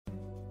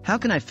How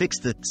can I fix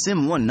the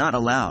SIM1 not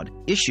allowed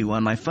issue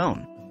on my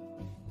phone?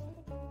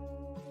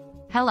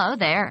 Hello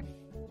there.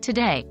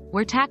 Today,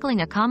 we're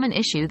tackling a common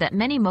issue that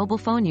many mobile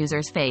phone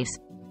users face,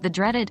 the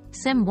dreaded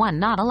SIM1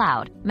 not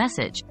allowed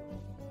message.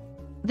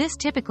 This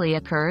typically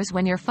occurs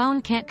when your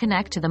phone can't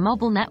connect to the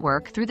mobile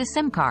network through the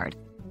SIM card.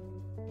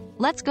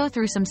 Let's go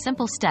through some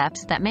simple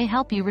steps that may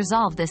help you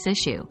resolve this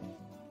issue.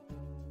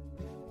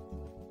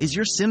 Is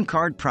your SIM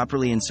card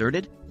properly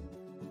inserted?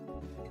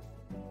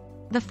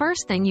 The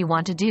first thing you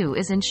want to do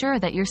is ensure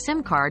that your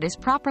SIM card is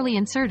properly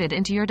inserted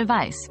into your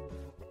device.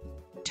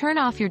 Turn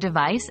off your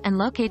device and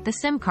locate the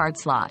SIM card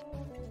slot.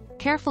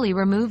 Carefully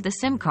remove the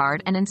SIM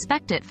card and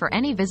inspect it for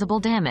any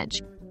visible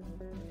damage.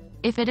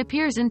 If it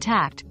appears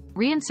intact,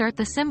 reinsert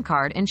the SIM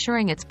card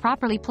ensuring it's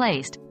properly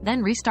placed,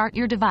 then restart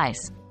your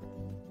device.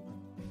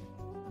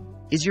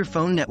 Is your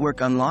phone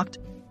network unlocked?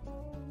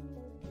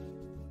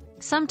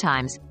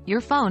 Sometimes,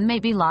 your phone may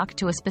be locked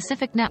to a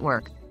specific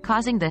network,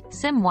 causing the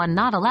SIM1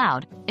 not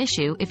allowed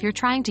issue if you're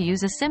trying to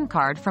use a SIM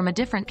card from a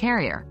different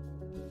carrier.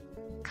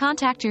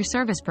 Contact your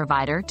service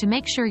provider to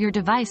make sure your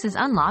device is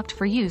unlocked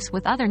for use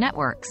with other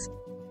networks.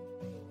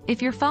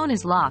 If your phone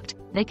is locked,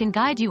 they can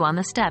guide you on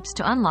the steps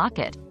to unlock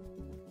it.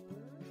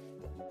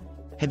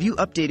 Have you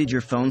updated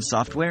your phone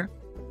software?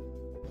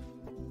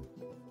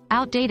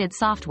 Outdated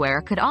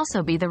software could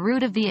also be the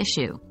root of the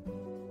issue.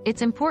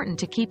 It's important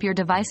to keep your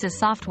device's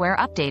software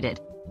updated.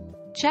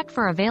 Check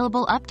for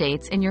available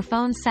updates in your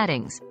phone's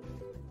settings.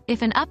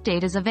 If an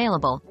update is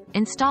available,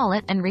 install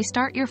it and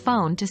restart your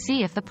phone to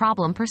see if the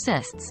problem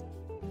persists.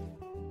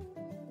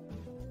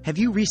 Have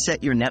you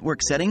reset your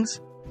network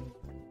settings?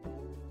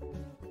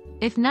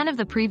 If none of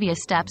the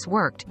previous steps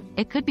worked,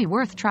 it could be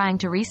worth trying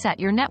to reset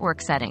your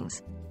network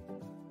settings.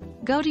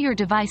 Go to your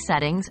device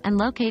settings and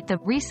locate the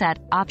Reset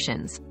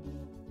options.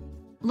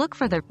 Look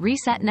for the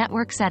Reset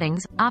Network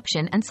Settings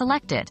option and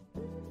select it.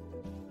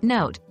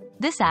 Note,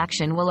 this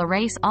action will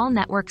erase all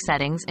network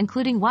settings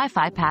including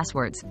Wi-Fi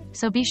passwords,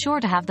 so be sure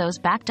to have those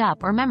backed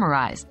up or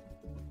memorized.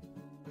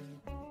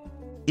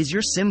 Is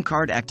your SIM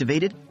card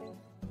activated?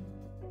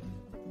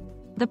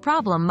 The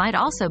problem might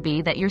also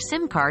be that your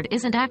SIM card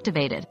isn't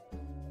activated.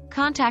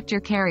 Contact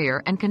your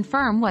carrier and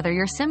confirm whether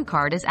your SIM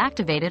card is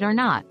activated or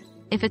not.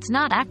 If it's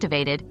not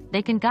activated,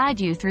 they can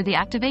guide you through the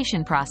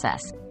activation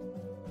process.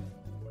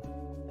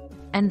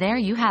 And there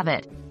you have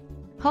it.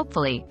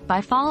 Hopefully,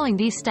 by following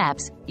these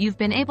steps, you've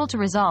been able to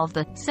resolve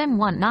the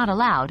SIM1 not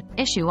allowed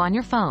issue on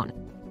your phone.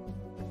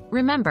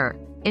 Remember,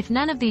 if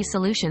none of these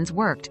solutions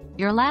worked,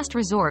 your last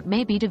resort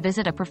may be to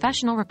visit a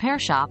professional repair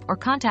shop or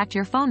contact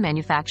your phone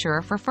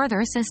manufacturer for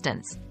further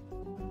assistance.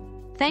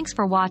 Thanks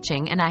for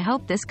watching, and I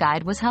hope this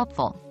guide was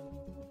helpful.